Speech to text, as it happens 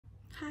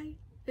Hi.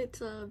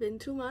 It's been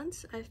 2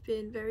 months. I've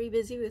been very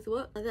busy with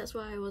work. That's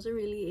why I wasn't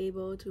really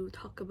able to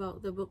talk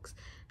about the books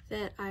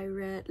that I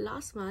read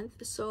last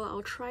month. So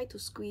I'll try to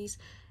squeeze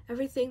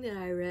everything that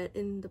I read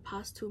in the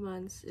past 2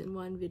 months in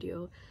one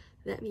video.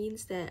 That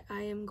means that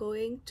I am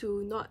going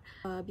to not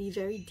be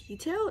very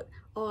detailed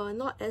or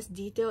not as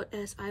detailed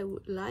as I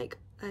would like.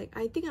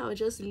 I think I'll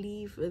just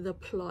leave the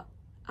plot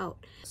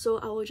out. So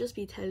I will just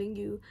be telling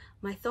you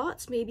my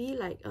thoughts, maybe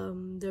like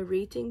the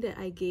rating that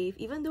I gave,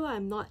 even though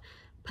I'm not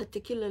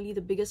particularly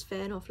the biggest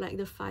fan of like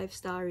the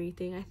 5-star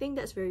rating. I think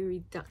that's very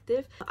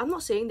reductive. I'm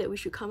not saying that we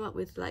should come up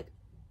with like,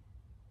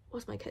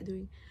 what's my cat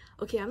doing?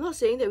 Okay, I'm not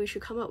saying that we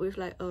should come up with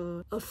like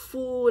a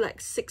full like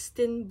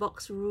 16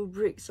 box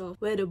rubrics of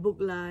where the book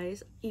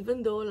lies,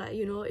 even though like,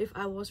 you know, if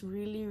I was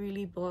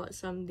really bored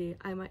someday,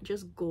 I might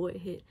just go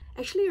ahead.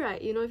 Actually, right,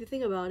 you know, if you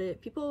think about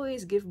it, people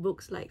always give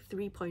books like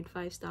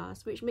 3.5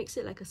 stars, which makes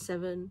it like a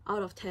 7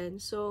 out of 10.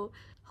 So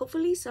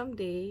hopefully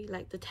someday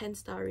like the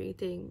 10-star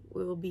rating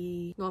will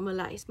be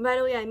normalized. By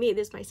the way, I made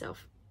this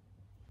myself.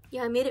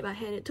 Yeah, I made it by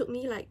hand. It took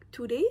me like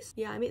 2 days.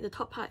 Yeah, I made the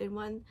top part in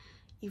one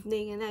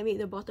evening and then I made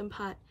the bottom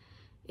part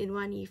in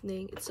one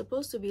evening. It's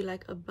supposed to be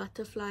like a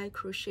butterfly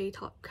crochet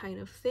top kind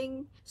of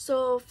thing.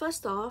 So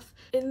first off,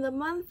 in the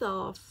month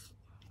of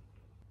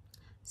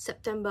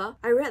September,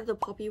 I read the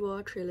Poppy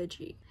War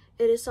trilogy.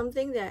 It is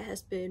something that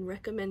has been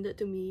recommended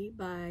to me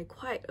by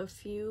quite a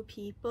few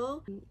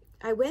people.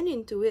 I went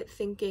into it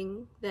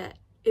thinking that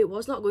it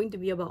was not going to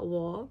be about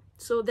war,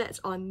 so that's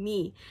on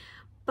me.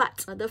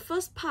 But the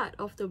first part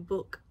of the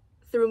book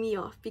threw me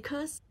off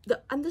because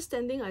the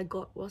understanding I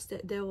got was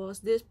that there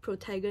was this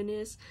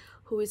protagonist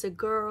who is a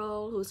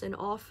girl, who's an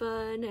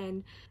orphan,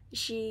 and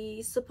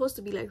she's supposed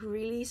to be like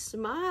really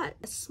smart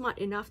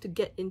enough to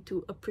get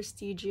into a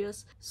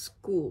prestigious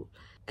school.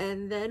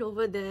 And then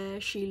over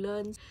there she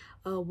learns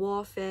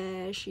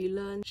warfare, she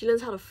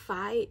learns how to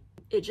fight.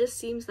 It just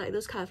seems like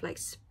this kind of like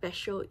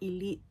special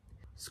elite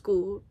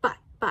school, but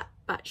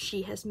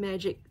she has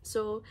magic,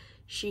 so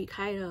she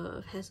kind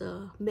of has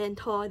a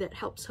mentor that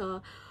helps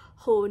her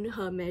hone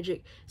her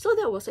magic. So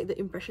that was like the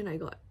impression I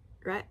got,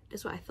 right?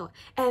 That's what I thought.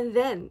 And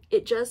then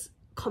it just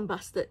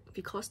combusted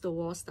because the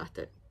war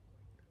started.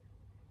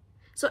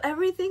 So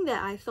everything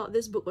that I thought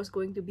this book was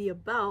going to be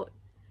about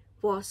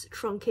was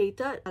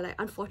truncated, like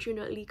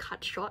unfortunately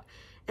cut short,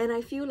 and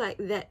I feel like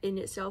that in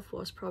itself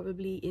was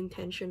probably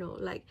intentional.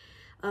 Like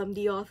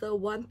the author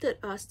wanted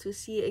us to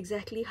see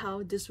exactly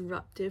how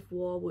disruptive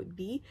war would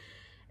be,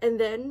 and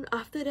then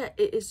after that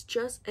it is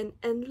just an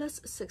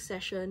endless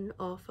succession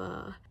of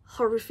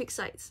horrific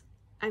sights.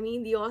 I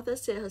mean, the author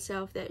said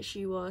herself that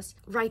she was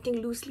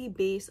writing loosely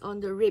based on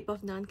the rape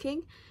of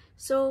Nanking,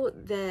 so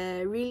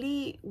there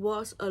really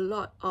was a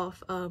lot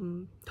of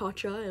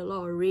torture, a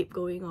lot of rape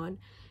going on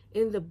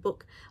in the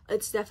book.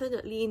 It's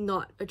definitely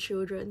not a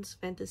children's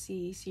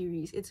fantasy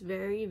series. It's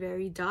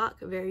very dark,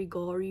 very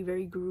gory,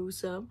 very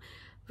gruesome,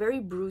 very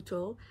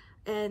brutal,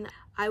 and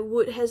I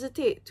would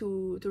hesitate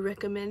to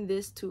recommend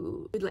this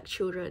to like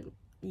children.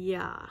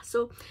 Yeah,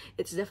 so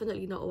it's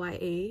definitely not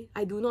YA.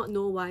 I do not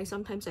know why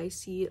sometimes I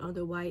see it on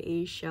the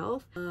YA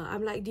shelf.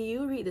 I'm like, do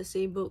you read the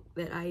same book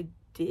that I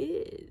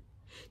did?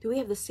 Do we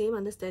have the same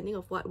understanding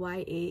of what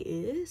YA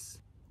is?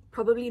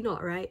 Probably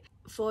not, right?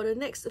 For the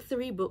next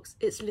 3 books,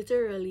 it's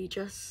literally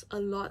just a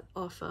lot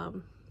of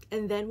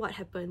and then what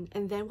happened,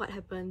 and then what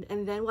happened,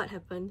 and then what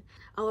happened.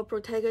 Our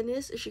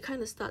protagonist, she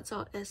kind of starts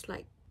out as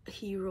like a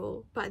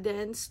hero, but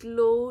then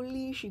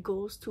slowly she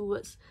goes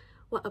towards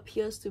what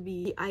appears to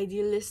be the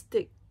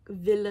idealistic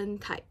villain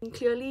type. And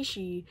clearly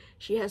she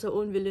has her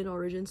own villain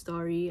origin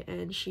story,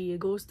 and she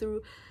goes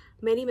through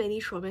many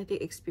traumatic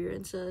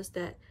experiences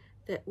that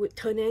would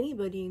turn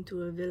anybody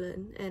into a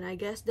villain. And I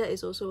guess that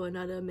is also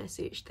another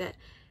message, that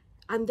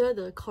under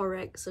the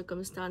correct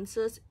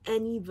circumstances,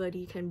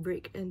 anybody can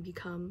break and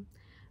become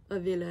a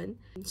villain.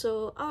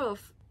 So out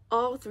of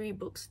all 3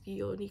 books,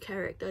 the only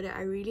character that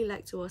I really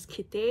liked was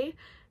Kite.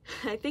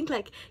 I think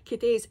like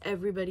Kite is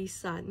everybody's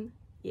son.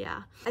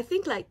 Yeah, I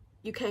think like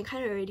you can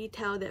kind of already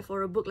tell that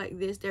for a book like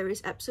this, there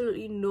is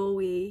absolutely no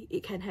way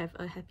it can have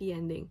a happy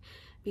ending,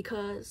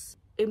 because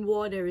in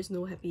war there is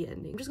no happy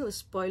ending. I'm just gonna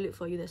spoil it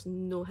for you. There's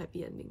no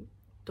happy ending.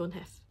 Don't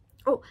have.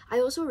 Oh, I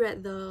also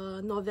read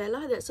the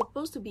novella that's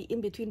supposed to be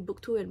in between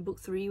book 2 and book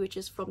 3, which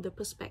is from the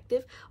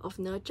perspective of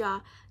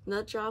Nerja,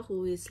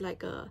 who is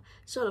like a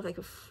sort of like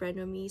a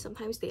frenemy.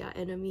 Sometimes they are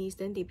enemies,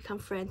 then they become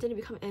friends, then they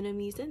become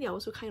enemies, then they're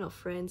also kind of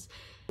friends.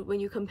 When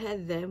you compare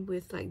them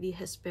with like the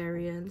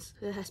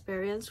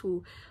Hesperians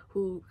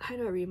who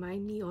kind of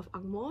remind me of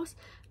Angmors,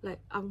 like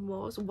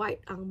Angmors,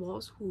 white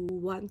Angmors who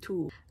want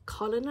to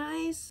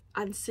colonize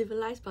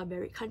uncivilized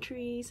barbaric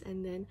countries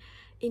and then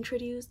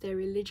introduce their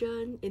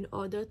religion in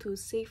order to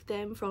save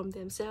them from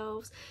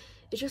themselves.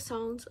 It just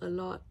sounds a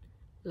lot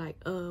like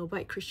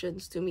white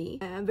Christians to me.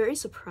 I'm very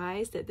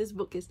surprised that this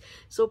book is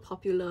so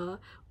popular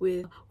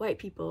with white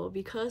people,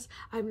 because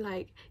I'm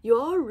like, you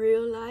all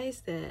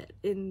realize that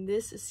in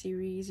this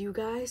series you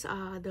guys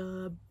are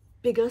the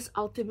biggest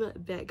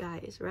ultimate bad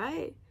guys,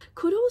 right?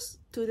 Kudos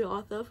to the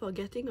author for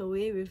getting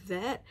away with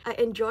that. I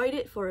enjoyed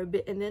it for a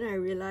bit and then I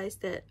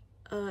realized that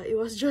it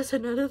was just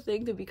another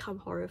thing to become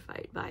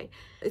horrified by.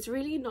 It's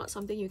really not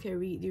something you can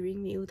read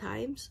during meal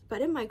times, but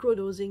then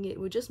microdosing it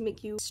would just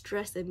make you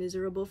stressed and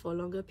miserable for a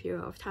longer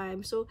period of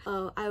time. So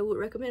I would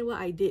recommend what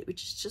I did,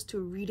 which is just to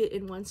read it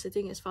in one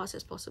sitting as fast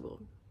as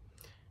possible.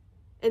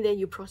 And then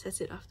you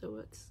process it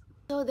afterwards.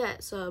 So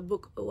that's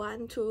book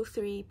 1, 2,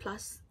 3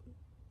 plus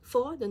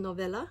 4, the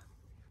novella.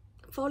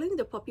 Following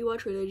the popular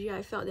trilogy,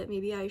 I felt that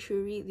maybe I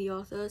should read the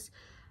author's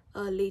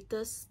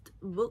latest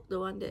book, the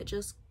one that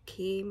just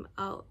came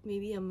out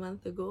maybe a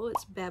month ago.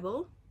 It's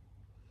Babel.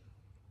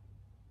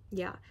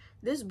 Yeah,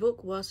 this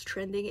book was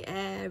trending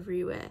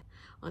everywhere,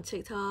 on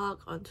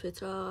TikTok, on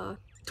Twitter.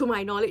 To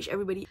my knowledge,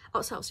 everybody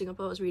outside of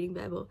Singapore was reading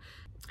Babel.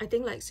 I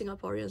think like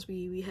Singaporeans,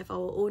 we have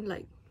our own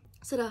like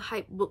sort of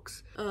hype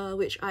books,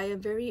 which I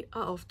am very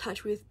out of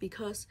touch with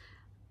because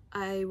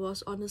I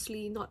was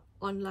honestly not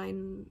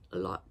online a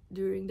lot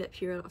during that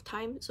period of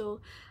time.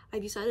 So I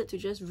decided to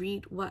just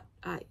read what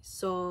I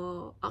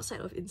saw outside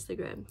of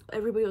Instagram.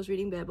 Everybody was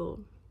reading Babel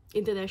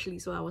internationally,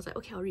 so I was like,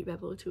 okay, I'll read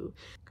Babel too.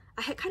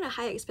 I had kind of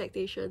high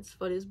expectations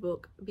for this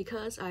book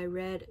because I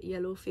read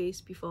Yellow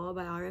Face before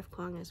by R.F.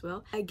 Kuang as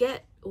well. I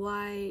get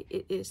why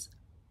it is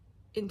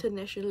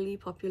internationally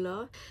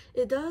popular.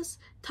 It does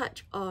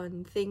touch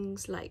on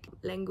things like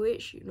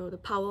language, you know, the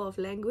power of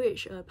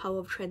language, power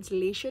of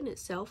translation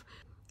itself.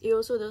 It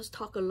also does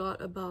talk a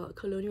lot about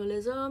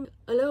colonialism,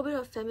 a little bit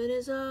of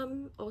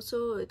feminism.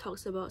 Also, it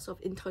talks about sort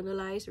of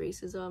internalized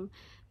racism,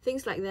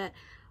 things like that.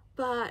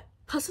 But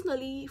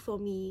personally, for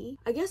me,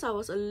 I guess I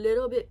was a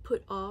little bit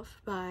put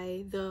off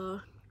by the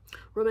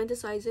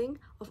romanticizing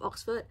of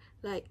Oxford.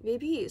 Like,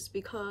 maybe it's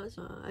because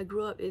I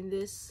grew up in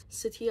this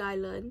city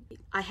island.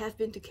 I have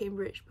been to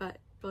Cambridge, but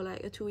for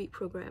like a 2-week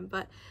program,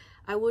 but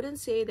I wouldn't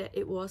say that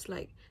it was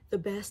like the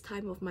best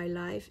time of my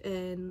life,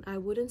 and I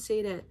wouldn't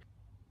say that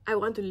I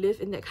want to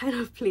live in that kind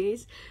of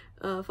place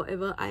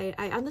forever.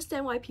 I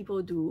understand why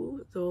people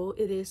do, though.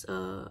 It is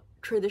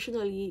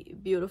traditionally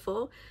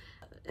beautiful.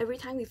 Every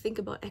time we think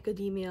about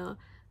academia,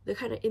 the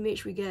kind of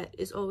image we get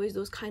is always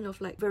those kind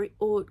of like very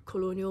old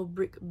colonial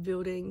brick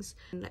buildings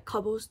and like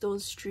cobblestone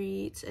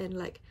streets and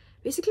like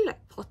basically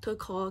like Potter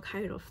core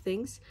kind of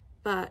things.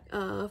 But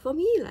for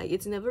me, like,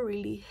 it's never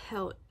really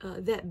held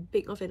that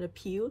big of an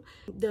appeal.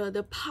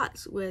 The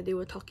parts where they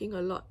were talking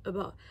a lot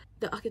about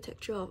the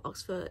architecture of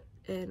Oxford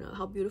and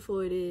how beautiful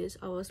it is,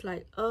 I was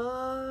like,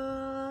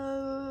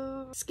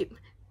 skip.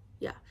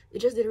 Yeah, it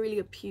just didn't really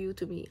appeal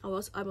to me. I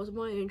was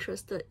more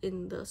interested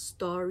in the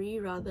story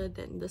rather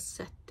than the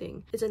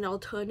setting. It's an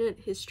alternate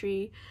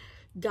history,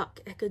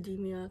 dark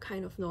academia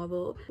kind of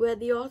novel where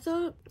the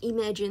author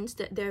imagines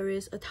that there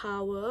is a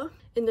tower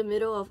in the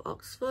middle of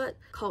Oxford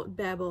called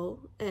Babel,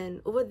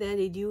 and over there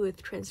they deal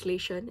with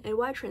translation. And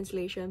why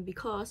translation?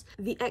 Because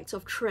the act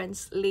of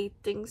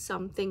translating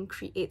something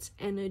creates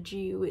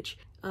energy, which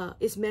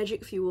is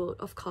magic fueled,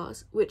 of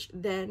course, which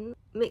then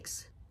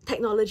makes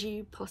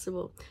technology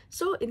possible.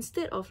 So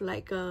instead of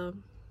like a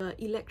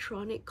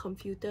electronic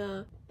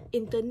computer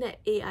internet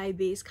AI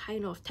based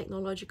kind of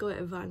technological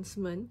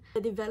advancement,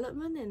 the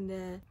development and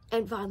the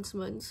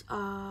advancements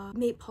are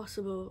made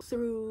possible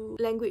through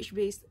language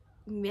based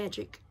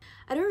magic.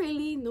 I don't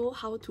really know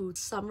how to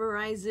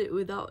summarize it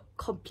without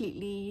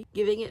completely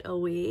giving it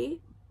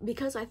away,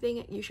 because I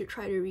think you should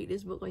try to read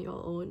this book on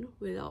your own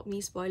without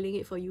me spoiling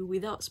it for you,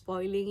 without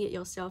spoiling it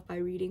yourself by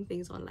reading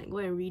things online. Go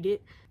and read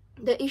it.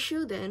 The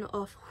issue then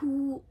of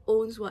who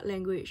owns what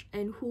language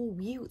and who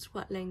wields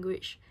what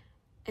language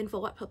and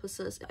for what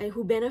purposes, and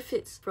who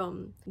benefits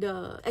from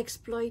the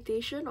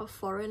exploitation of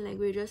foreign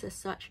languages as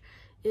such,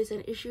 is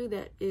an issue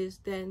that is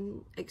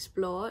then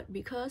explored,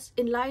 because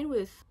in line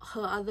with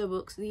her other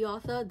books, the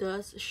author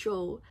does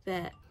show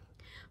that,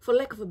 for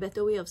lack of a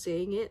better way of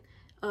saying it,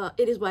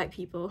 it is white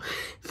people.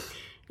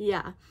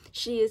 Yeah,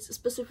 she is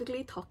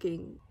specifically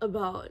talking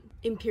about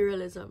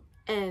imperialism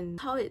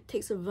and how it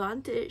takes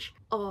advantage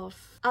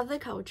of other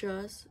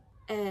cultures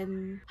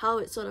and how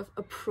it sort of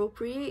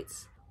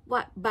appropriates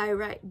what by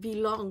right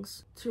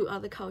belongs to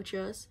other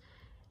cultures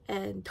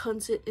and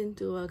turns it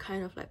into a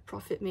kind of like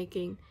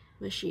profit-making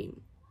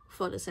machine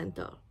for the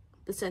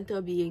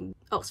center being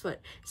Oxford.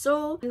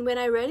 So when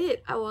I read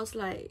it, I was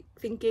like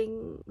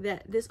thinking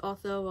that this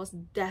author was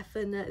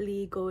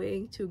definitely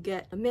going to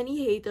get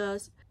many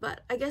haters,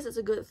 but I guess it's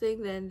a good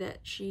thing then that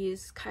she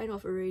is kind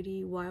of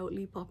already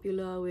wildly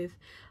popular with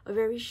a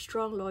very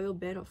strong loyal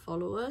band of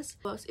followers.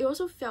 It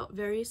also felt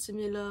very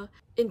similar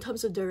in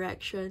terms of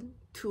direction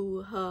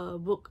to her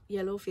book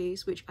Yellow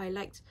Face, which I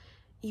liked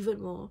even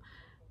more,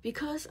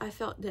 because I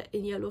felt that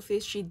in Yellow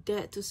Face she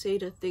dared to say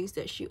the things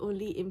that she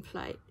only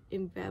implied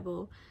in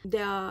Babel.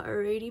 There are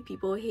already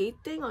people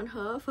hating on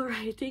her for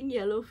writing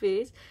Yellow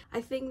Face.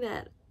 I think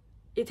that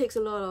it takes a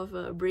lot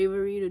of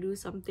bravery to do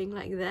something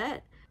like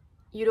that.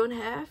 You don't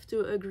have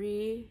to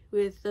agree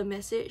with the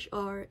message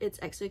or its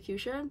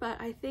execution, but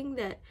I think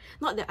that,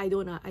 not that I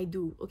don't, I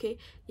do, okay?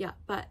 Yeah,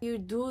 but you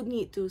do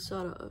need to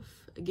sort of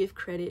give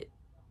credit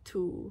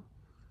to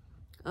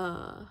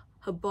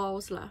her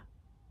balls lah.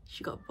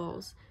 She got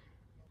balls.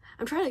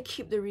 I'm trying to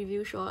keep the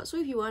review short, so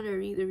if you want to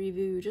read the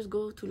review, you just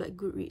go to like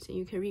Goodreads and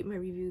you can read my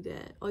review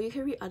there, or you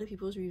can read other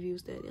people's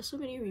reviews there. There's so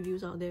many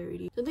reviews out there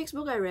already. The next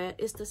book I read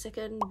is the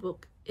second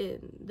book in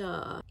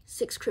the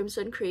Six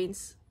Crimson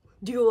Cranes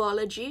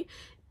duology.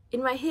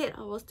 In my head,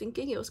 I was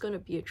thinking it was going to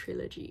be a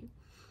trilogy.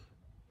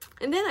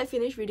 And then I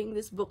finished reading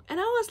this book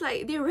and I was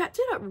like, they wrapped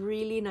it up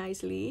really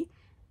nicely.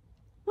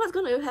 What's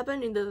going to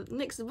happen in the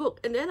next book?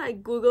 And then I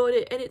googled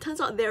it and it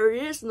turns out there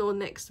is no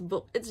next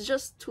book. It's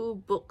just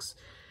 2 books.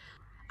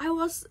 I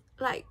was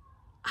like,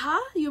 huh?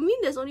 You mean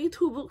there's only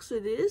 2 books to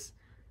this?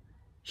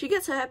 She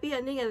gets a happy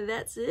ending and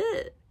that's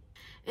it.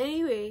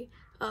 Anyway,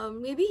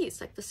 maybe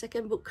it's like the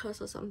second book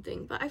curse or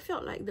something, but I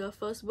felt like the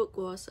first book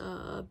was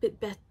a bit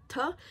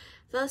better.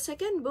 The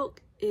second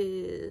book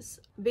is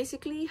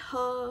basically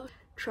her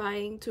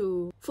trying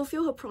to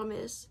fulfill her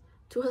promise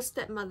to her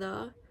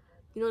stepmother,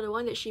 you know, the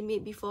one that she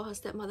made before her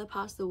stepmother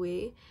passed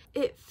away.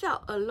 It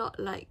felt a lot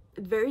like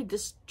very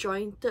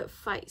disjointed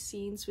fight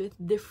scenes with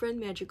different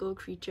magical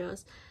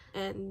creatures,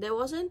 and there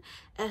wasn't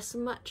as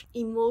much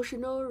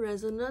emotional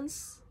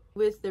resonance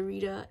with the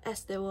reader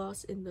as there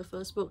was in the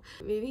first book.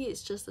 Maybe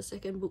it's just the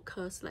second book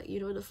curse, like, you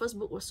know, the first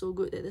book was so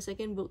good that the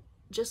second book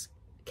just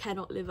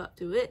cannot live up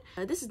to it.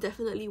 This is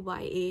definitely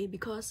YA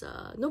because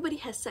nobody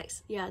has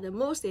sex. Yeah, the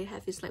most they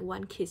have is like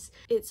 1 kiss.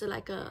 It's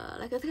like a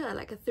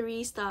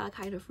 3-star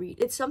kind of read.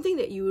 It's something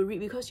that you will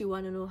read because you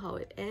want to know how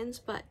it ends,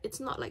 but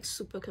it's not like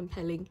super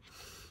compelling.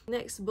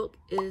 Next book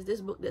is this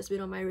book that's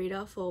been on my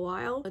radar for a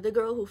while, The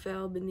Girl Who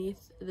Fell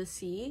Beneath the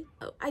Sea.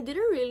 I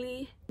didn't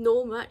really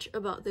know much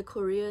about the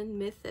Korean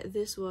myth that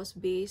this was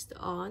based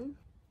on,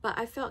 but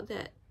I felt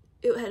that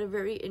it had a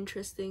very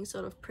interesting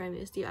sort of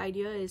premise. The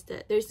idea is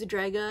that there's the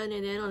dragon,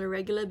 and then on a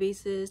regular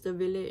basis the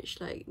village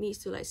like needs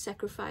to like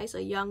sacrifice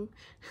a young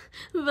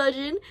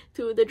virgin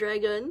to the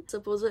dragon.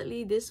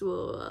 Supposedly this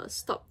will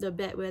stop the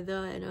bad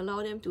weather and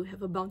allow them to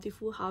have a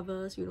bountiful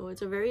harvest. You know,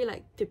 it's a very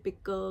like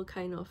typical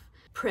kind of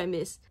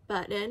premise.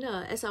 But then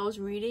as I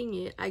was reading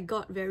it, I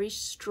got very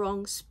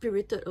strong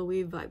Spirited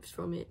Away vibes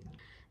from it.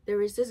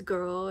 There is this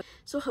girl,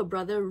 so her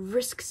brother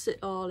risks it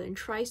all and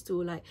tries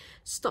to like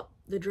stop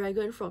the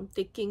dragon from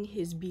taking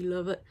his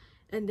beloved,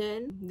 and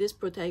then this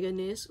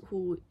protagonist,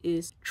 who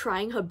is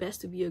trying her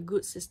best to be a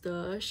good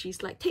sister,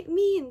 she's like, take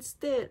me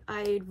instead,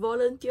 I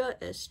volunteer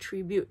as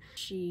tribute.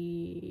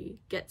 She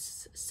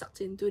gets sucked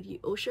into the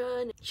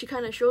ocean. She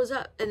kind of shows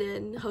up and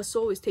then her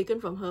soul is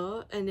taken from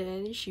her, and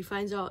then she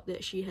finds out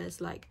that she has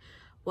like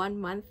 1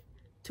 month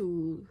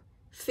to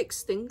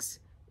fix things.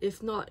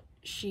 If not,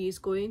 she's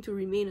going to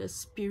remain a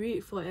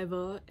spirit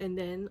forever. And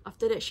then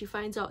after that she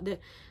finds out that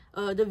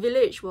the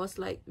village was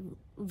like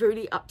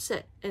really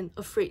upset and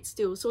afraid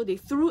still, so they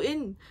threw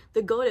in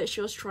the girl that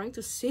she was trying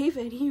to save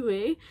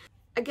anyway.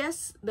 I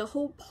guess the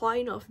whole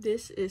point of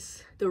this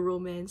is the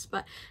romance,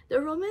 but the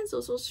romance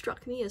also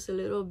struck me as a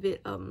little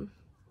bit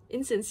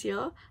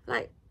insincere.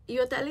 Like,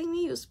 you're telling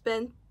me you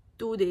spent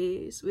 2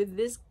 days with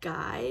this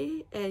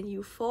guy and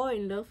you fall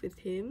in love with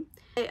him.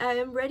 I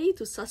am ready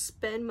to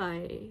suspend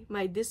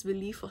my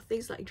disbelief for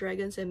things like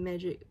dragons and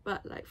magic,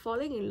 but like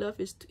falling in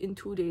love in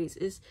 2 days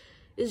is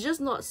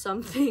just not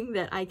something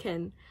that I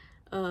can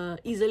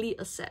easily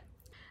accept.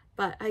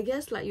 But I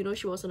guess, like, you know,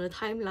 she was on a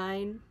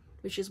timeline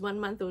which is 1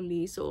 month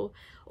only, so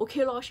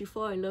okay lor, she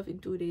fall in love in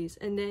 2 days,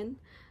 and then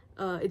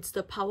it's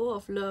the power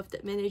of love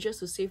that manages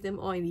to save them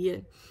all in the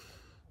end.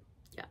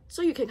 Yeah,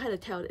 so you can kind of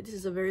tell that this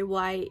is a very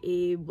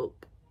YA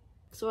book,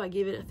 so I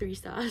gave it a 3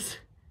 stars.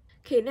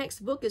 Okay, next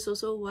book is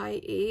also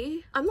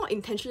YA. I'm not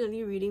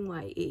intentionally reading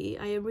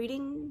YA. I am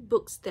reading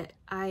books that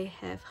I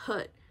have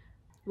heard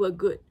were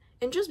good.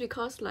 And just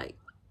because like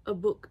a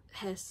book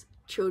has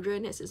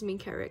children as its main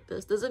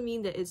characters doesn't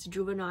mean that it's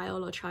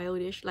juvenile or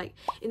childish. Like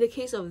in the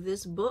case of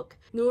this book,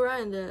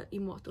 Nura and the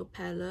Immortal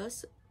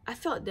Palace, I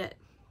felt that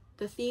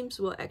the themes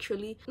were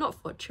actually not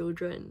for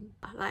children.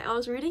 Like, I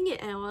was reading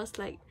it and I was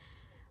like,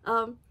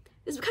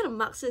 it's kind of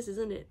Marxist,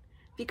 isn't it?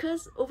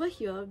 Because over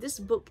here, this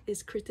book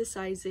is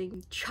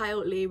criticizing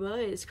child labor,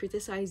 it's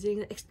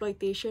criticizing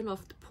exploitation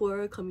of the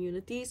poorer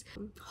communities,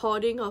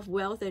 hoarding of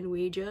wealth and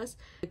wages,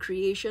 the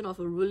creation of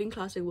a ruling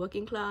class and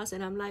working class,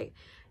 and I'm like,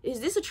 is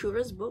this a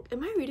children's book?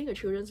 Am I reading a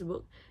children's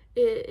book?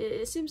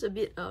 It seems a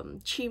bit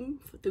chim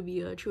to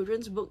be a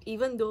children's book,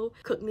 even though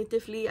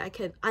cognitively I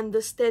can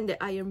understand that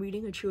I am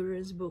reading a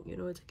children's book. You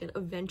know, it's like an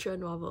adventure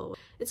novel.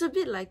 It's a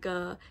bit like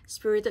a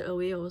Spirited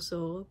Away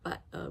also,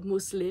 but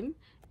Muslim.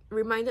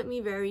 Reminded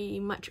me very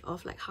much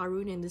of like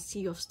Harun and the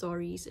Sea of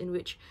Stories, in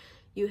which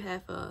you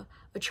have a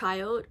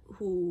child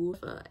who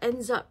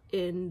ends up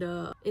in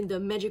the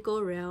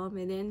magical realm,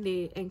 and then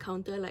they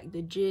encounter like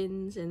the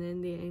jinns, and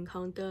then they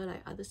encounter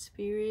like other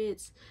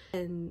spirits.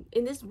 And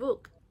in this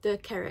book, the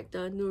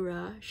character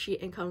Nura, she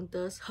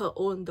encounters her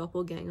own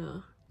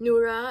doppelganger.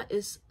 Nura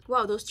is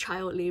one of those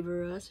child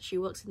laborers. She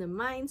works in the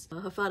mines.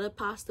 Her father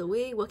passed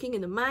away working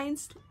in the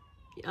mines.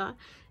 Yeah.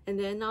 And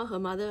then now her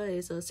mother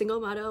is a single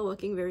mother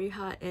working very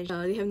hard, and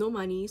they have no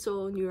money,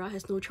 so Nura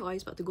has no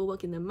choice but to go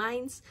work in the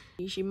mines.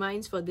 She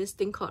mines for this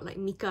thing called like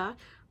mica,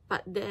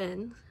 but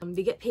then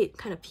they get paid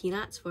kind of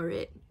peanuts for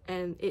it,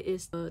 and it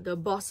is the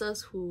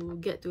bosses who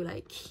get to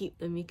like keep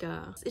the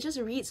mika. It just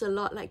reads a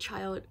lot like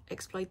child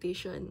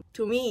exploitation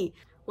to me.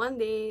 One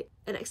day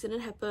an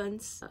accident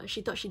happens,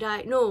 she thought she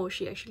died. No,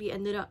 she actually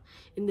ended up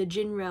in the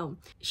jinn realm.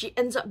 She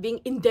ends up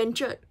being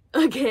indentured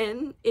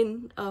again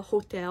in a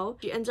hotel.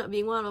 She ends up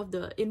being one of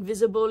the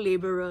invisible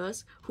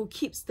laborers who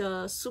keeps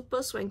the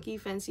super swanky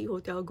fancy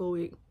hotel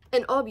going.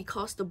 And all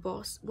because the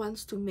boss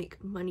wants to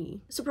make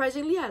money.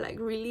 Surprisingly, I like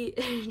really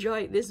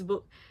enjoyed this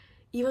book,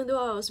 even though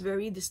I was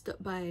very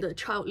disturbed by the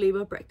child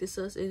labor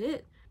practices in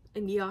it.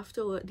 And the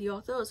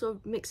author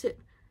also makes it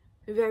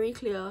very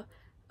clear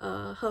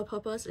her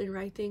purpose in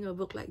writing a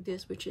book like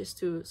this, which is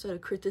to sort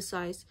of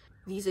criticize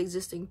these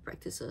existing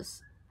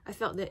practices. I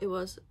felt that it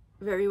was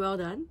very well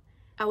done.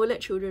 I would let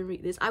children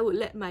read this. I would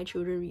let my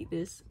children read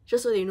this,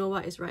 just so they know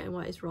what is right and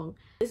what is wrong.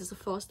 This is a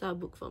 4-star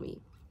book for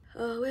me.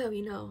 Where are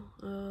we now?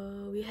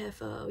 We have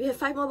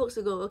 5 more books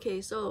to go.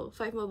 Okay, so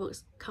 5 more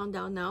books.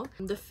 Countdown now.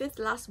 The 5th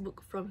last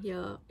book from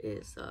here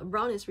is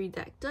Brown is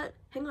Redacted.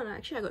 Hang on,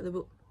 actually I got the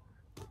book.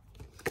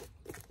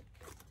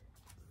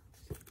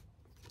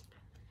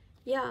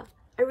 Yeah,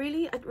 I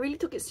really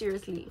took it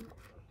seriously.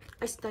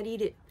 I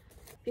studied it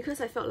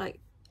because I felt like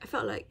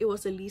it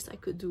was the least I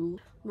could do.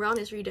 Brown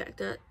is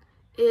Redacted.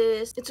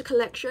 It's a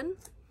collection.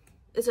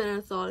 It's an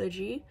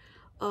anthology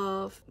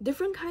of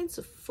different kinds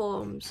of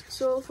forms.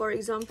 So for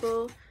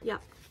example, yeah.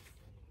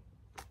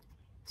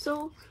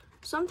 So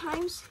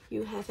sometimes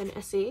you have an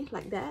essay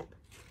like that.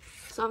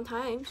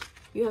 Sometimes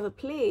you have a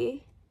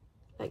play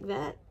like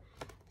that.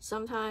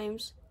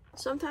 Sometimes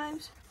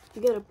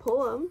you get a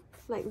poem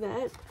like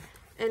that.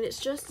 And it's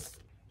just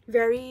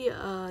very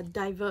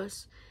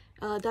diverse.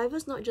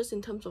 Diverse not just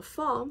in terms of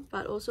form,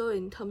 but also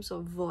in terms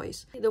of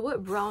voice. The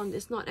word brown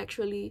is not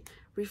actually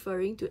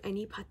referring to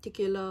any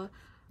particular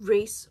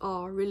race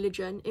or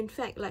religion. In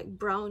fact, like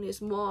brown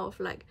is more of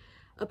like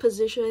a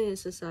position in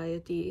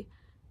society,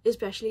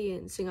 especially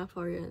in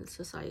Singaporean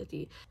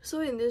society.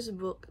 So in this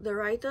book, the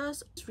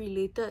writers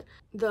related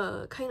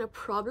the kind of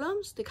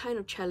problems, the kind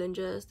of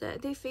challenges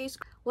that they face.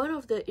 One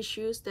of the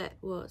issues that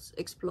was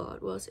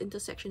explored was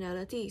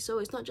intersectionality. So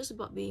it's not just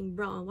about being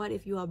brown. What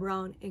if you are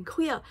brown and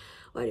queer?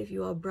 What if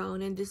you are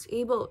brown and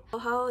disabled?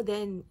 How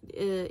then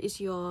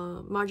is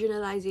your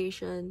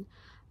marginalization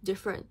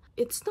different?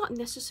 It's not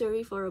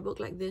necessary for a book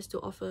like this to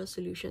offer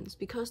solutions,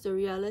 because the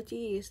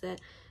reality is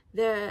that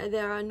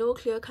there are no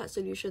clear-cut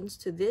solutions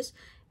to this.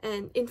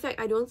 And in fact,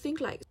 I don't think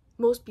like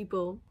most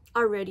people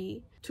are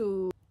ready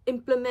to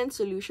implement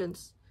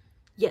solutions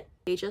yet.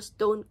 They just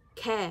don't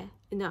care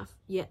enough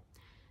yet.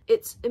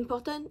 It's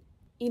important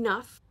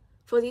enough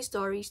for these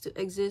stories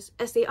to exist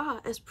as they are,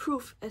 as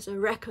proof, as a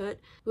record,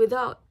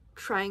 without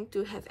trying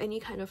to have any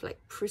kind of like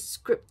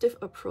prescriptive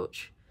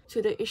approach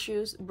to the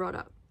issues brought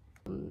up.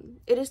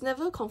 It is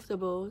never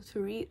comfortable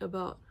to read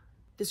about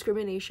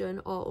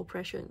discrimination or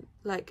oppression.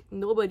 Like,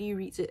 nobody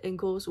reads it and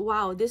goes,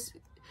 wow, this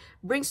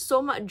brings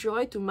so much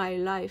joy to my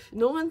life.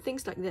 No one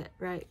thinks like that,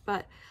 right?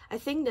 But I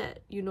think that,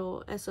 you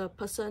know, as a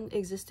person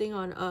existing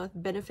on earth,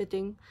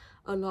 benefiting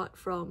a lot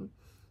from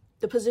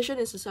the position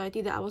in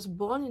society that I was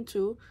born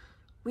into,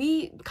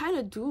 we kind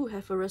of do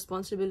have a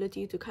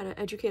responsibility to kind of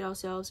educate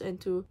ourselves and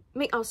to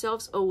make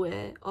ourselves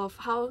aware of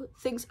how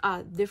things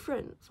are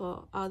different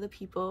for other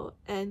people,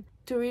 and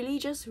to really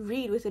just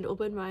read with an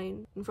open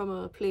mind from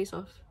a place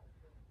of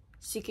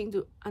seeking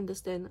to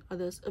understand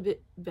others a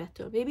bit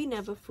better. Maybe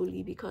never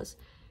fully, because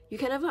you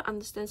can never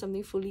understand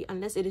something fully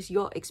unless it is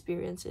your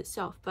experience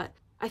itself. But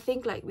I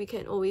think like we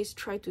can always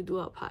try to do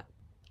our part.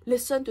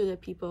 Listen to the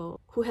people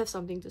who have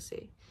something to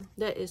say.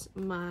 That is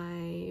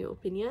my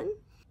opinion.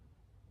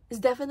 It's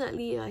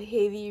definitely a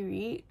heavy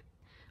read.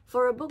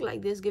 For a book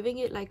like this, giving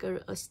it like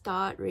a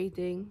star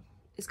rating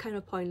is kind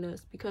of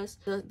pointless, because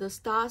the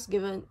stars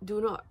given do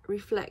not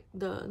reflect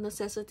the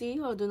necessity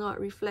or do not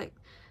reflect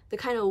the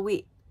kind of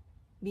weight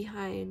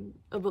behind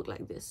a book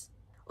like this.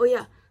 Oh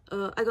yeah,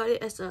 I got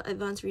it as an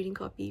advanced reading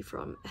copy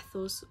from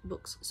Ethos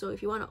Books. So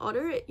if you want to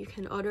order it, you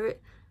can order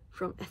it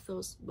from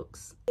Ethos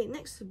Books. Okay,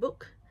 next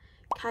book,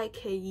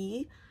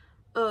 Kaikeyi.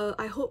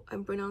 I hope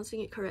I'm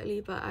pronouncing it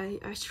correctly, but I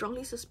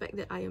strongly suspect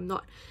that I am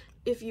not.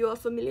 If you are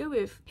familiar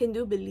with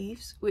Hindu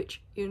beliefs,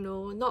 which, you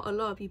know, not a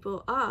lot of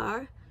people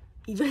are,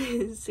 even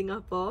in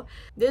Singapore,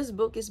 this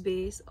book is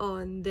based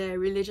on their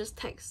religious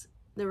text,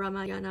 the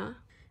Ramayana.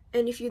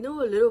 And if you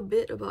know a little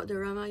bit about the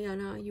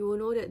Ramayana, you will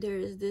know that there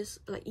is this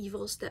like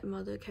evil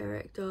stepmother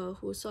character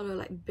who sort of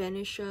like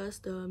banishes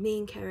the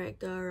main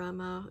character,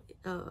 Rama,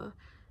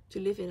 to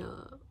live in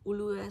a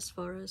Ulu-esque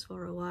forest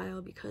for a while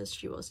because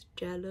she was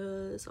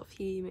jealous of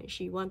him and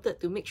she wanted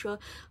to make sure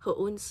her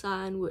own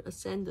son would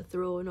ascend the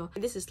throne. Or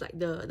this is like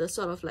the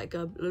sort of like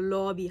a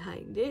law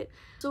behind it.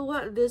 So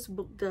what this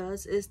book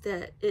does is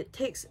that it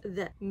takes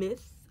that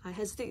myth. I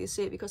hesitate to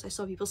say it because I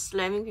saw people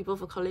slamming people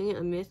for calling it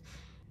a myth.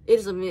 It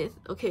is a myth,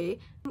 okay?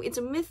 It's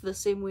a myth the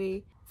same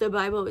way the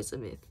Bible is a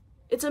myth.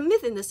 It's a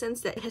myth in the sense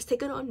that it has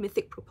taken on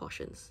mythic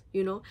proportions,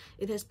 you know?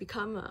 It has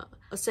become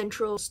a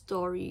central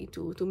story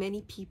to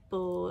many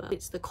people.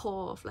 It's the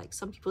core of like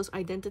some people's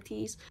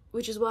identities,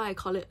 which is why I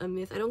call it a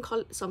myth. I don't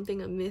call it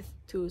something a myth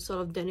to sort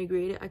of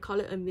denigrate it. I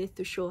call it a myth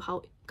to show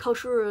how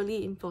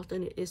culturally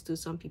important it is to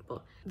some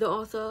people. The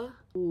author,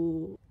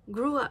 who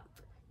grew up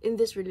in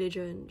this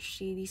religion,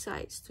 she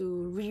decides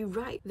to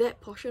rewrite that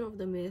portion of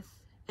the myth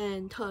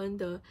and turn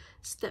the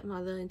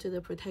stepmother into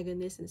the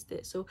protagonist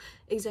instead. So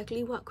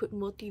exactly what could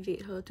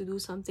motivate her to do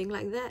something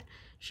like that?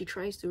 She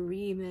tries to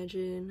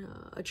reimagine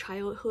a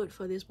childhood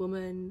for this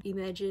woman,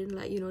 imagine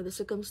like, you know, the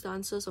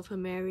circumstances of her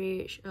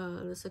marriage,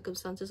 the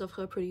circumstances of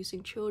her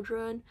producing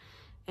children,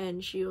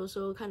 and she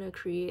also kind of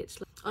creates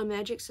like a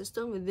magic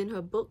system within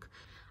her book.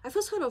 I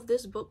first heard of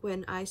this book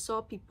when I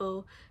saw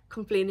people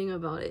complaining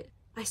about it.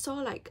 I saw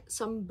like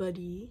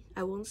somebody,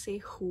 I won't say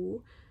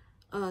who,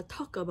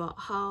 talk about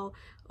how,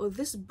 oh,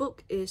 this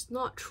book is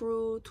not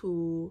true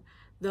to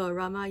the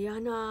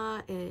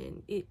Ramayana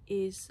and it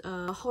is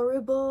a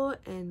horrible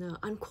and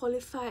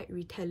unqualified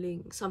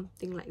retelling,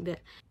 something like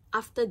that.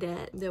 After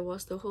that, there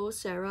was the whole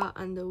Sarah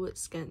Underwood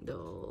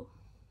scandal.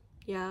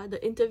 Yeah,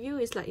 the interview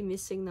is like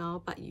missing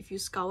now, but if you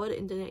scour the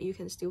internet, you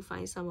can still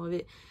find some of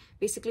it.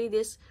 Basically,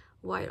 this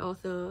white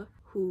author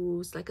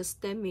who's like a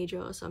STEM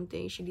major or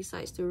something, she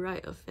decides to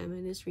write a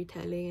feminist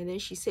retelling, and then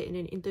she said in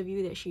an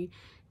interview that she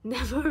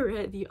never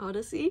read the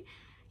Odyssey,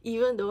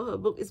 even though her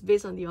book is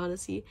based on the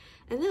Odyssey.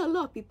 And then a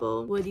lot of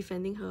people were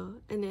defending her,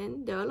 and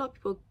then there are a lot of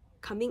people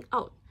coming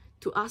out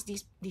to ask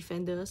these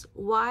defenders,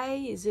 why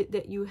is it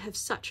that you have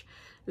such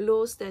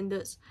low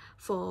standards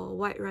for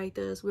white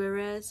writers,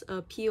 whereas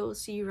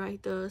POC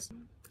writers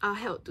are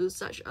held to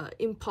such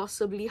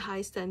impossibly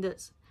high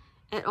standards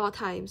at all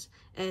times?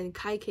 And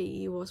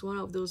Kaikeyi was one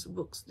of those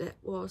books that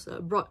was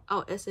brought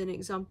out as an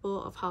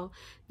example of how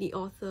the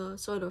author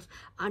sort of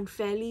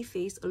unfairly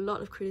faced a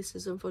lot of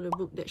criticism for the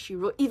book that she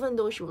wrote, even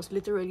though she was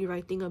literally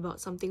writing about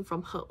something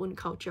from her own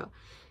culture.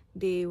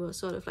 They were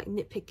sort of like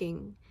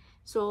nitpicking.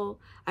 So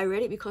I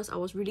read it because I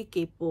was really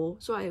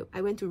kaypoh. So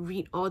I went to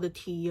read all the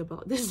tea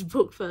about this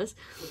book first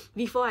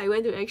before I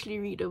went to actually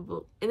read the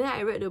book. And then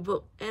I read the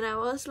book and I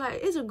was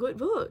like, it's a good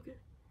book.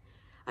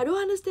 I don't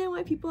understand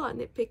why people are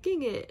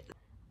nitpicking it.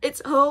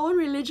 It's her own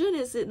religion,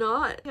 is it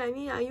not? I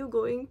mean, are you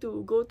going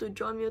to go to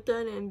John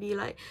Milton and be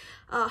like,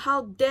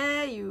 how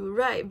dare you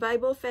write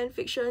Bible fan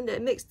fiction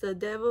that makes the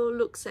devil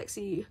look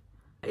sexy?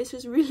 It's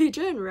his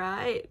religion,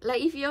 right?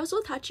 Like, if you're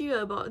so touchy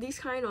about these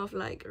kind of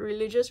like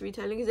religious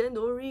retellings, then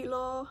don't read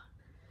lor.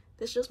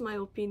 That's just my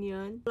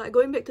opinion. Like,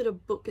 going back to the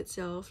book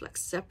itself, like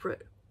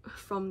separate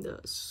from the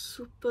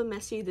super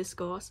messy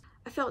discourse,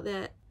 I felt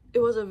that it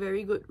was a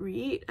very good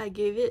read. I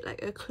gave it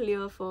like a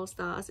clear 4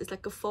 stars. It's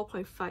like a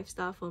 4.5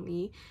 star for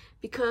me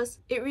because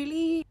it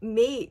really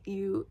made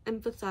you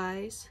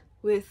empathize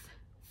with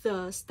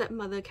the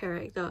stepmother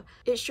character.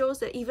 It shows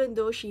that even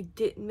though she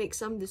did make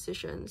some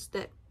decisions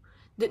that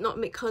did not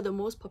make her the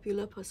most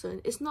popular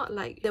person, it's not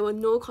like there were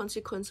no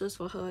consequences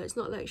for her. It's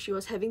not like she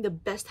was having the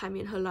best time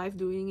in her life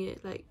doing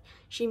it. Like,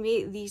 she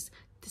made these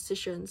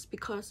decisions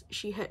because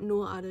she had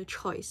no other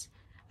choice.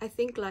 I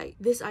think like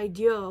this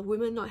idea of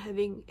women not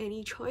having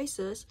any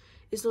choices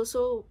is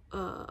also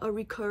a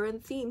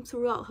recurrent theme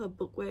throughout her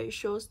book, where it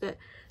shows that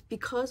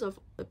because of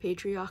the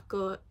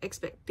patriarchal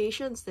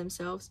expectations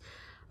themselves,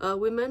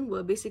 women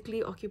were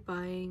basically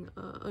occupying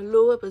a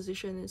lower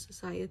position in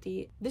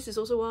society. This is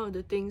also one of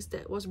the things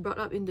that was brought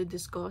up in the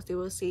discourse. They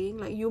were saying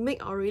like, you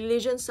make our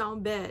religion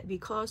sound bad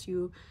because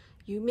you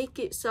make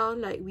it sound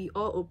like we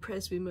all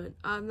oppress women.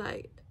 I'm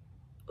like,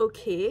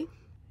 okay.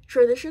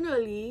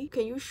 Traditionally,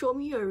 can you show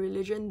me a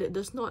religion that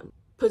does not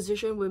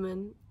position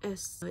women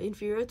as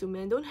inferior to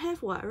men? Don't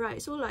have what, right?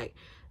 So like,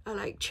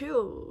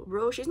 chill,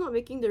 bro. She's not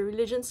making the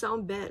religion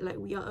sound bad. Like,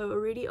 we are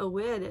already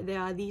aware that there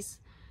are these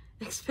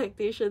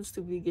expectations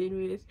to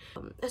begin with.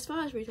 As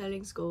far as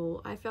retellings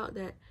go, I felt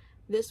that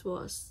this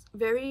was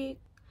very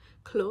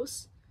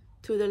close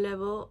to the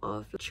level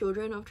of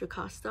Children of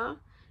Jocasta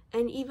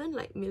and even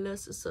like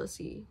Miller's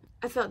Circe.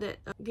 I felt that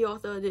the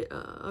author did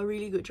a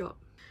really good job.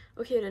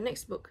 Okay, the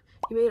next book,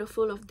 You Made a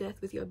Fool of Death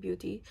with Your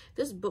Beauty.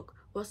 This book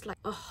was like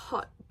a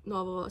hot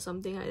novel or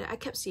something like that. I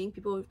kept seeing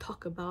people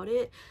talk about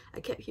it. I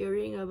kept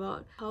hearing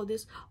about how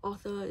this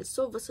author is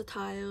so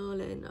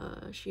versatile and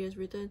she has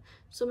written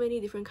so many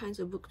different kinds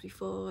of books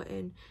before,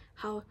 and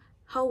how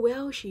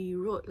well she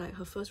wrote like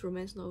her first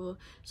romance novel.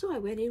 So I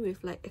went in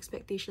with like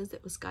expectations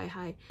that were sky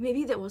high.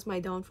 Maybe that was my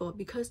downfall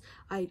because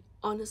I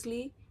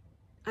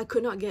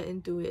could not get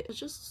into it. I was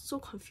just so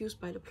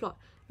confused by the plot.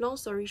 Long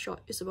story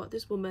short, it's about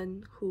this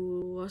woman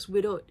who was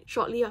widowed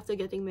shortly after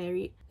getting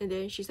married, and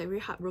then she's like very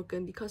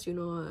heartbroken because, you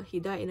know,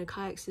 he died in a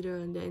car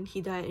accident, and then he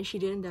died and she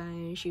didn't die,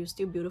 and she was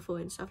still beautiful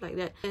and stuff like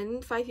that.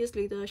 And 5 years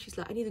later, she's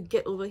like, I need to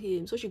get over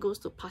him. So she goes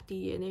to a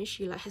party, and then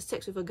she like has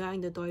sex with a guy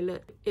in the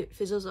toilet. It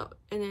fizzles out,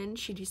 and then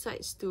she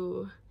decides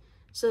to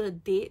sort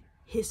of date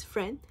his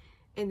friend,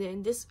 and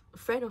then this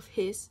friend of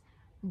his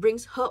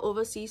brings her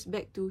overseas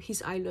back to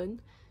his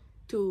island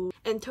to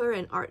enter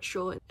an art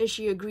show, and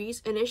she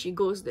agrees, and then she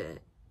goes there.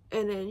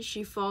 and then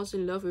she falls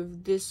in love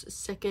with this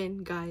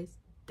second guy's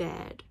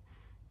dad.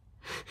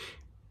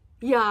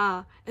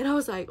 Yeah, and I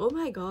was like, oh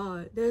my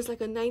god, there's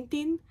like a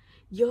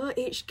 19-year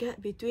age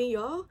gap between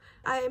y'all.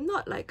 I am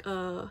not like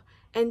a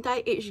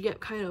anti-age gap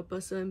kind of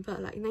person,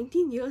 but like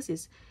 19 years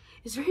is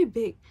very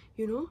big,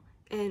 you know?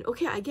 And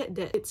okay, I get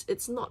that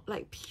it's not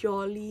like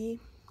purely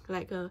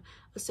like a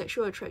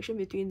sexual attraction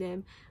between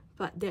them,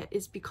 but that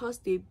is because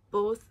they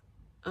both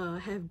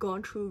have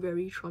gone through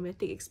very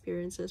traumatic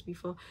experiences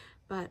before.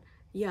 But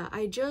yeah,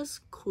 I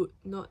just could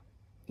not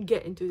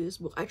get into this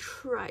book. I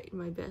tried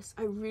my best.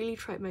 I really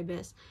tried my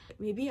best.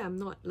 Maybe I'm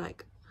not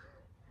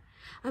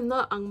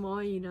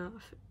angmoh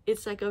enough.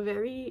 It's like a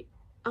very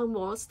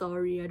angmoh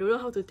story. I don't know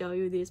how to tell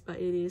you this, but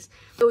it is.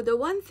 So the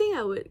one thing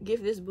I would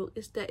give this book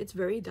is that it's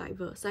very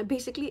diverse. Like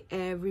basically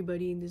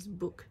everybody in this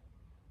book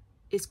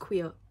is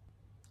queer,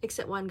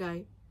 except one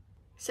guy.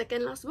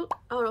 Second last book,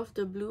 Out of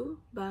the Blue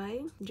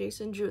by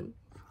Jason June.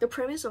 The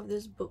premise of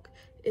this book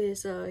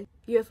is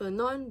you have a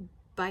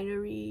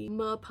non-binary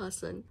mer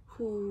person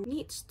who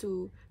needs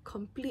to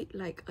complete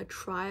like a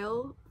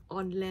trial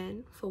on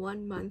land for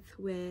 1 month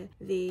where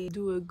they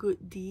do a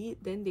good deed,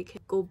 then they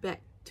can go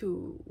back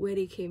to where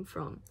they came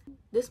from.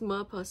 This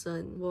mer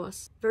person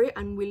was very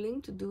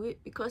unwilling to do it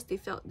because they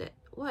felt that,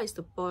 what is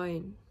the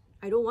point?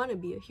 I don't want to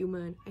be a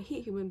human. I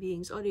hate human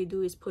beings. All they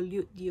do is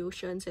pollute the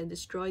oceans and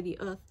destroy the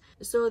earth.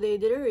 So they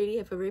didn't really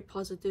have a very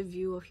positive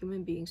view of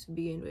human beings to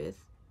begin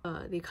with.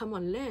 They come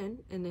on land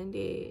and then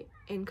they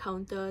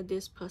encounter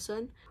this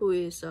person who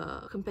is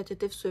a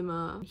competitive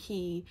swimmer.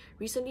 He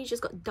recently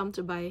just got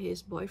dumped by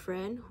his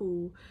boyfriend,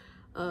 who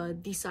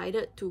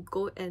decided to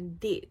go and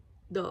date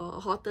the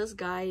hottest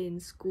guy in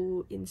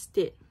school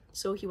instead.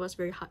 So he was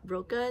very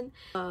heartbroken.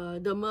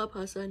 The mer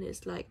person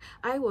is like,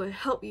 I will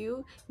help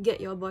you get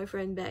your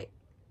boyfriend back,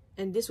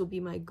 and this will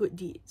be my good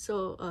deed.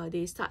 So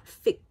they start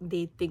fake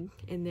dating,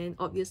 and then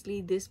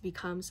obviously this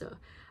becomes a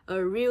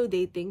real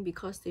dating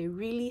because they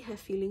really have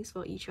feelings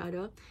for each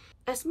other.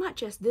 As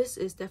much as this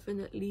is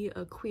definitely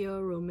a queer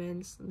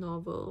romance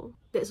novel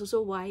that's also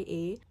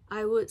YA,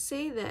 I would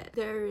say that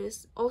there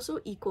is also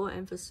equal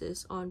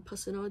emphasis on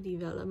personal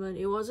development.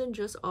 It wasn't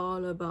just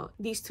all about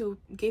these two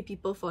gay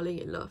people falling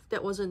in love.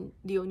 That wasn't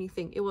the only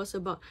thing. It was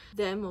about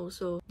them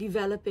also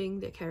developing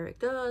their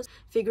characters,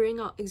 figuring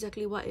out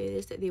exactly what it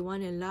is that they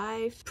want in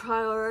life,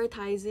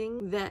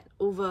 prioritizing that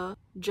over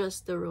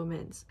just the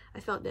romance. I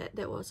felt that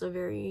that was a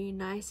very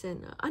nice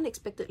and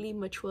unexpectedly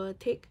mature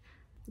take.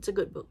 It's a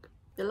good book.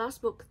 The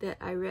last book that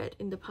I read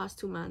in the past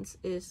 2 months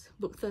is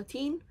book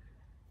 13.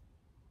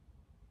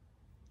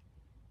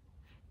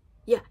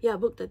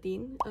 Book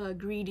 13,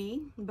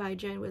 Greedy by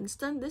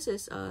Winston. This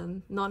is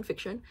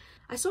non-fiction.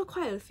 I saw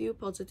quite a few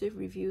positive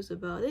reviews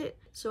about it,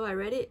 so I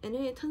read it, and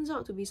then it turns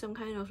out to be some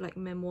kind of like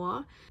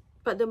memoir.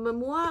 But the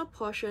memoir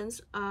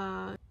portions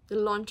are the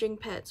launching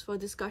pads for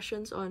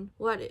discussions on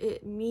what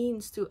it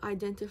means to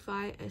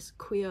identify as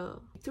queer.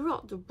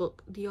 Throughout the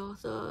book, the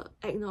author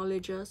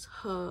acknowledges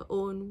her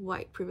own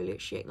white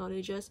privilege. She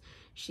acknowledges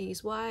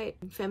she's white,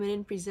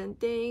 feminine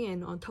presenting,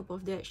 and on top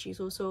of that, she's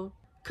also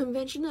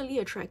conventionally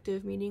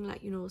attractive, meaning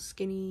like, you know,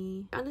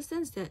 skinny.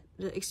 Understands that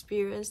the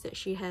experience that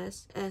she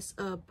has as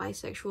a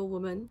bisexual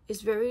woman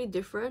is very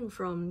different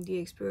from the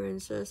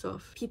experiences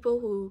of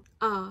people who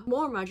are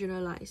more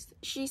marginalized.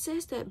 She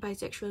says that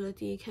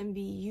bisexuality can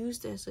be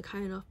used as a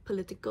kind of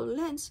political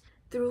lens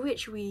through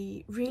which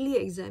we really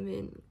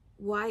examine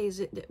why is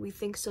it that we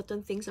think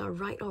certain things are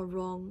right or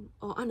wrong,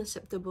 or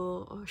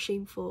unacceptable or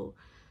shameful,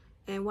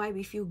 and why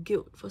we feel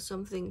guilt for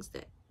some things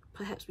that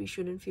perhaps we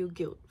shouldn't feel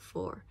guilt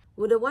for.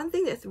 Well, the one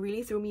thing that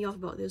really threw me off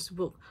about this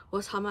book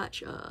was how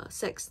much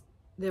sex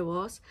there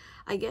was.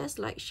 I guess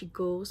like she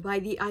goes by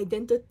the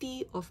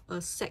identity of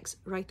a sex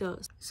writer.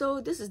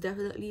 So this is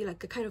definitely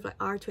like a kind of like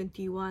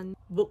R21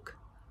 book,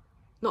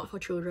 not for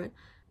children.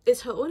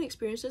 It's her own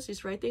experiences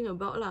she's writing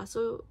about lah.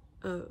 So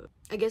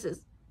I guess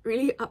it's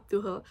really up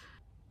to her.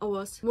 I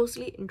was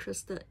mostly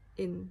interested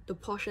in the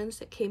portions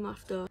that came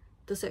after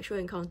the sexual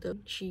encounter.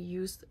 She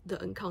used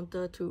the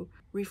encounter to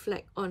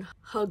reflect on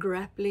her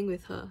grappling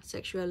with her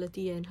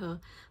sexuality and her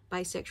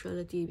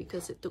bisexuality,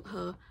 because it took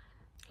her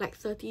like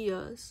 30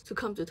 years to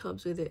come to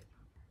terms with it.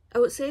 I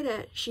would say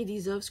that she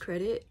deserves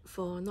credit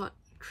for not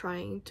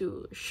trying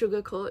to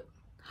sugarcoat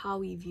how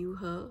we view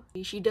her.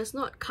 She does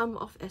not come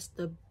off as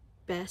the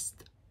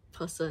best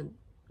person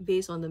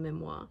based on the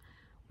memoir,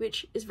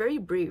 which is very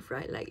brave,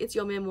 right? Like, it's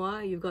your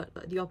memoir, you've got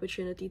the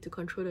opportunity to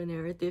control the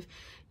narrative.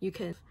 You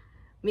can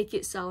make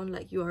it sound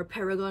like you are a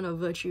paragon of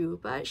virtue,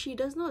 but she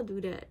does not do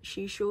that.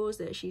 She shows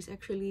that she's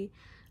actually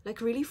like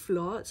really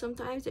flawed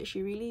sometimes, that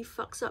she really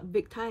fucks up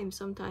big time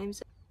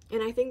sometimes.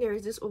 And I think there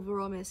is this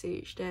overall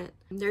message that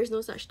there is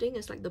no such thing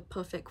as like the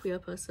perfect queer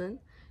person,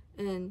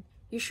 and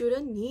you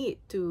shouldn't need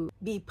to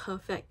be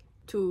perfect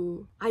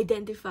to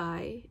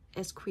identify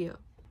as queer.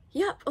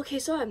 Yep, okay,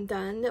 so I'm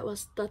done. That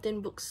was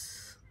 13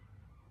 books.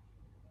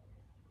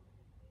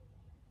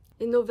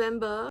 In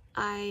November,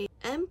 I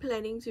am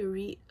planning to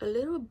read a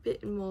little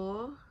bit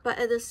more, but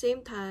at the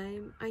same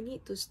time, I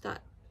need to start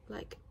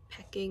like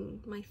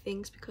packing my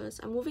things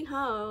because I'm moving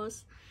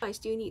house. I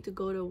still need to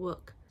go to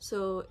work,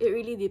 so it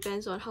really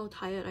depends on how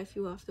tired I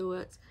feel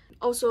afterwards.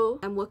 Also,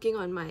 I'm working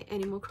on my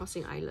Animal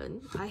Crossing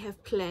island. I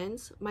have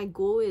plans. My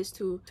goal is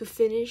to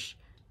finish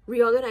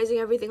reorganizing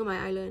everything on my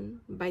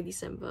island by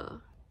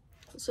December.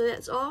 So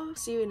that's all.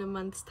 See you in a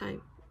month's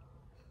time.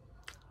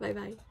 Bye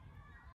bye.